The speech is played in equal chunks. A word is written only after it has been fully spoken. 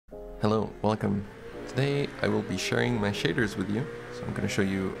Hello, welcome. Today I will be sharing my shaders with you. So I'm going to show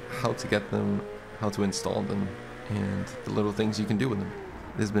you how to get them, how to install them, and the little things you can do with them.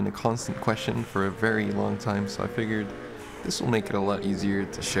 It has been a constant question for a very long time, so I figured this will make it a lot easier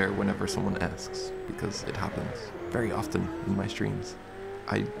to share whenever someone asks, because it happens very often in my streams.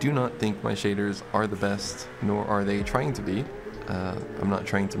 I do not think my shaders are the best, nor are they trying to be. I'm not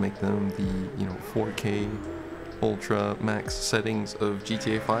trying to make them the 4K ultra max settings of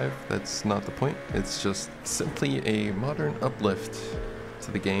GTA 5. That's not the point. It's just simply a modern uplift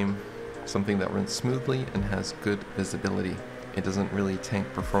to the game, something that runs smoothly and has good visibility. It doesn't really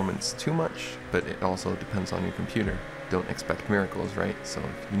tank performance too much, but it also depends on your computer. Don't expect miracles, right? So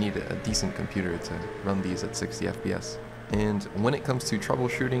you need a decent computer to run these at 60 FPS. And when it comes to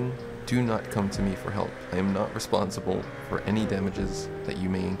troubleshooting, do not come to me for help. I am not responsible for any damages that you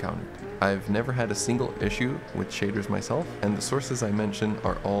may encounter. I've never had a single issue with shaders myself, and the sources I mention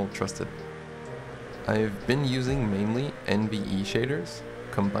are all trusted. I've been using mainly NVE shaders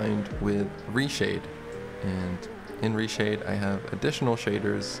combined with Reshade, and in Reshade I have additional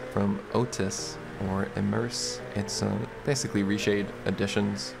shaders from Otis or Immerse. It's basically Reshade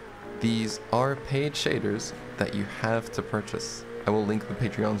additions. These are paid shaders that you have to purchase. I will link the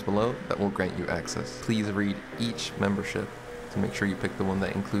Patreons below that will grant you access. Please read each membership to make sure you pick the one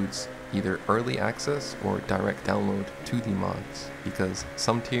that includes either early access or direct download to the mods, because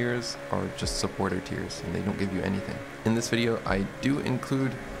some tiers are just supporter tiers and they don't give you anything. In this video I do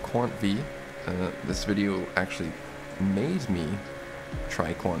include QuantV. This video actually made me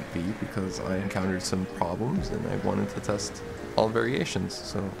try QuantV because I encountered some problems and I wanted to test all variations,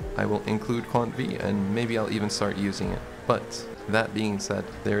 so I will include QuantV and maybe I'll even start using it. But that being said,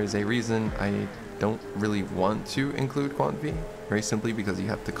 there is a reason I don't really want to include QuantV, very simply because you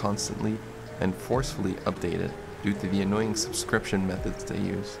have to constantly and forcefully update it due to the annoying subscription methods they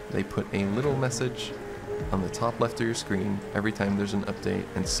use. They put a little message on the top left of your screen every time there's an update,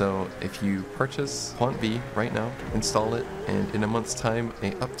 and so if you purchase QuantV right now, install it, and in a month's time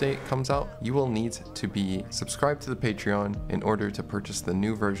an update comes out, you will need to be subscribed to the Patreon in order to purchase the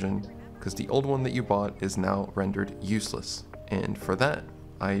new version, because the old one that you bought is now rendered useless. And for that,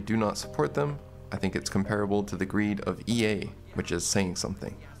 I do not support them. I think it's comparable to the greed of EA, which is saying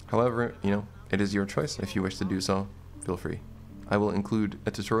something. However, it is your choice. If you wish to do so, feel free. I will include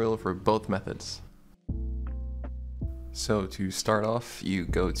a tutorial for both methods. So to start off, you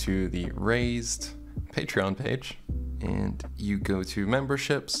go to the raised Patreon page and you go to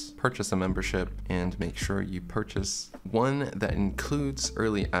memberships, purchase a membership, and make sure you purchase one that includes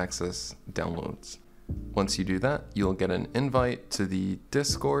early access downloads. Once you do that, you'll get an invite to the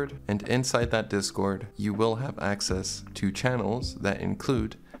Discord, and inside that Discord, you will have access to channels that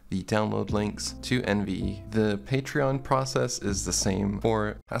include the download links to NVE. The Patreon process is the same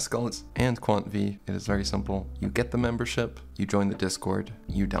for Pascal and QuantV. It is very simple. You get the membership, you join the Discord,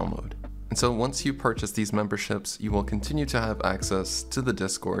 you download. And so once you purchase these memberships, you will continue to have access to the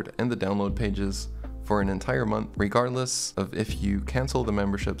Discord and the download pages for an entire month, regardless of if you cancel the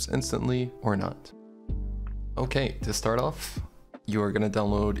memberships instantly or not. Okay, to start off, you are going to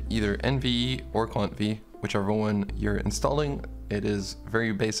download either NVE or QuantV, whichever one you're installing. It is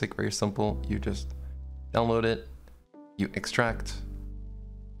very basic, very simple. You just download it, you extract,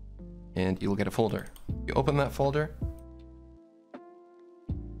 and you'll get a folder. You open that folder,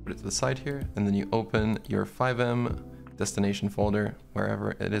 put it to the side here, and then you open your FiveM destination folder.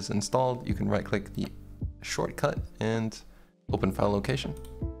 Wherever it is installed, you can right-click the shortcut and open file location.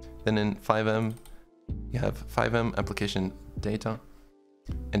 Then in FiveM, you have FiveM application data,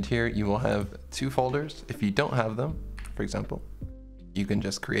 and here you will have two folders. If you don't have them, for example, you can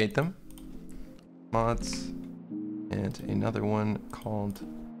just create them, mods, and another one called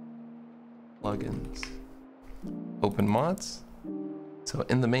plugins. Open mods. So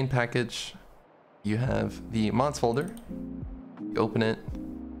in the main package, you have the mods folder. You open it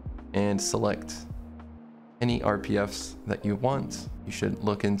and select any RPFs that you want. You should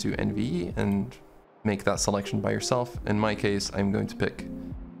look into NVE and make that selection by yourself. In my case, I'm going to pick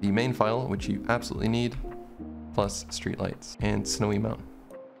the main file, which you absolutely need, plus streetlights and snowy mountain.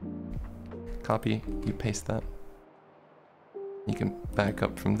 Copy, you paste that. You can back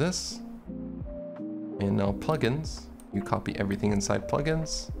up from this. And now plugins, you copy everything inside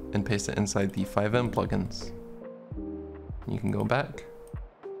plugins and paste it inside the FiveM plugins. You can go back.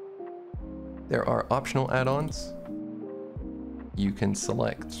 There are optional add-ons. You can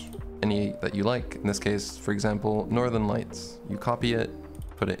select any that you like. In this case, for example, Northern Lights. You copy it,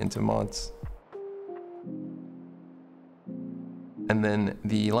 put it into mods. And then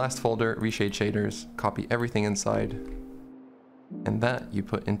the last folder, Reshade Shaders, copy everything inside and that you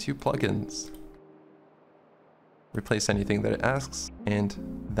put into plugins. Replace anything that it asks, and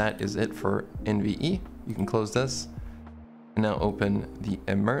that is it for NVE. You can close this, and now open the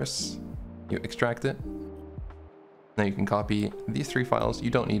immerse. You extract it. Now you can copy these 3 files. You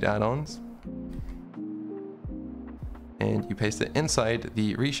don't need add-ons. And you paste it inside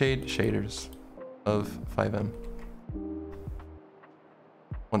the reshade shaders of FiveM.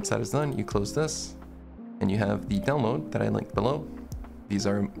 Once that is done, you close this, and you have the download that I linked below. These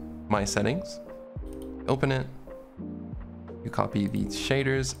are my settings. Open it. You copy the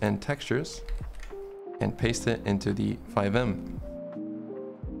shaders and textures and paste it into the FiveM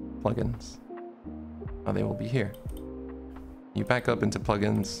plugins. Now they will be here. You back up into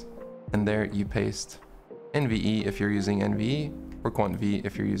plugins, and there you paste NVE if you're using NVE, or QuantV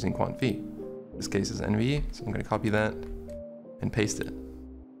if you're using QuantV. This case is NVE, so I'm going to copy that and paste it.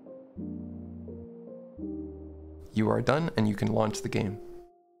 You are done, and you can launch the game.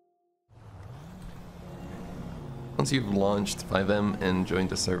 Once you've launched FiveM and joined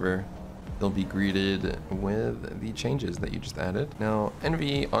the server, you'll be greeted with the changes that you just added. Now,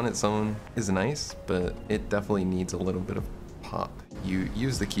 NVE on its own is nice, but it definitely needs a little bit of pop. You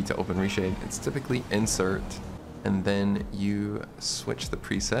use the key to open reshade. It's typically insert, and then you switch the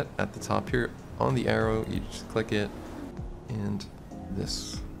preset at the top here. On the arrow, you just click it, and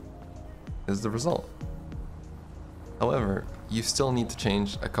this is the result. However, you still need to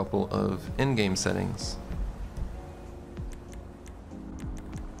change a couple of in-game settings.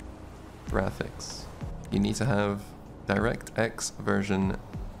 Graphics. You need to have DirectX version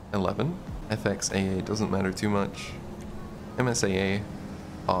 11. FXAA doesn't matter too much. MSAA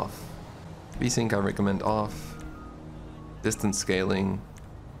off. VSync I recommend off. Distance scaling,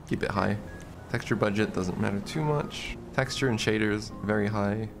 keep it high. Texture budget doesn't matter too much. Texture and shaders, very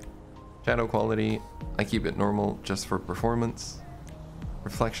high. Shadow quality, I keep it normal just for performance.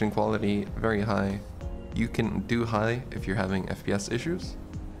 Reflection quality, very high. You can do high if you're having FPS issues.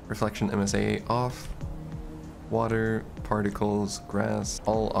 Reflection MSAA off. Water, particles, grass,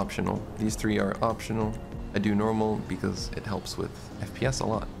 all optional. These 3 are optional. I do normal because it helps with FPS a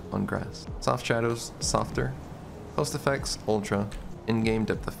lot on grass. Soft shadows, softer. Post effects, ultra. In-game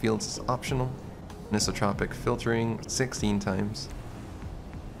depth of fields is optional. Anisotropic filtering, 16 times.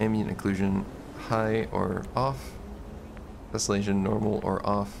 Ambient occlusion, high or off. Tessellation, normal or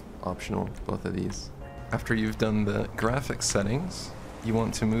off, optional, both of these. After you've done the graphics settings, you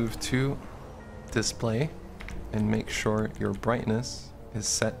want to move to display and make sure your brightness is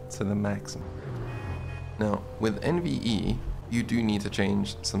set to the maximum. Now, with NVE, you do need to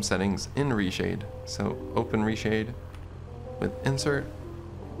change some settings in reshade. So open reshade with insert.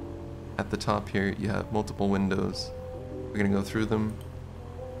 At the top here, you have multiple windows. We're gonna go through them.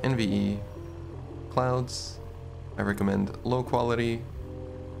 NVE, clouds, I recommend low quality,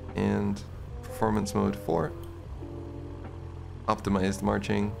 and performance mode 4. Optimized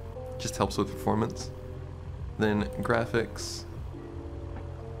marching, just helps with performance. Then graphics,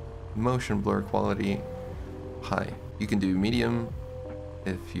 motion blur quality, high. You can do medium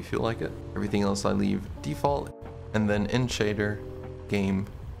if you feel like it. Everything else I leave default. And then in shader, game,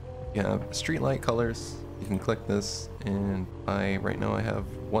 you have streetlight colors. You can click this, and right now I have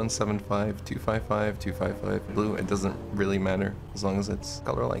 175, 255, 255 blue. It doesn't really matter as long as it's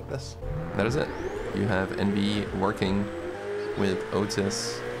color like this. That is it. You have NVE working with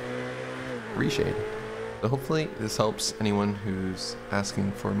Otis reshade. So hopefully this helps anyone who's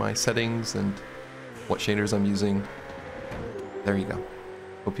asking for my settings and what shaders I'm using. There you go.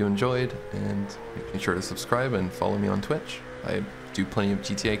 Hope you enjoyed, and make sure to subscribe and follow me on Twitch. I do plenty of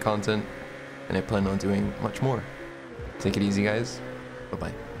GTA content, and I plan on doing much more. Take it easy, guys.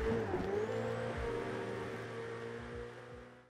 Bye-bye.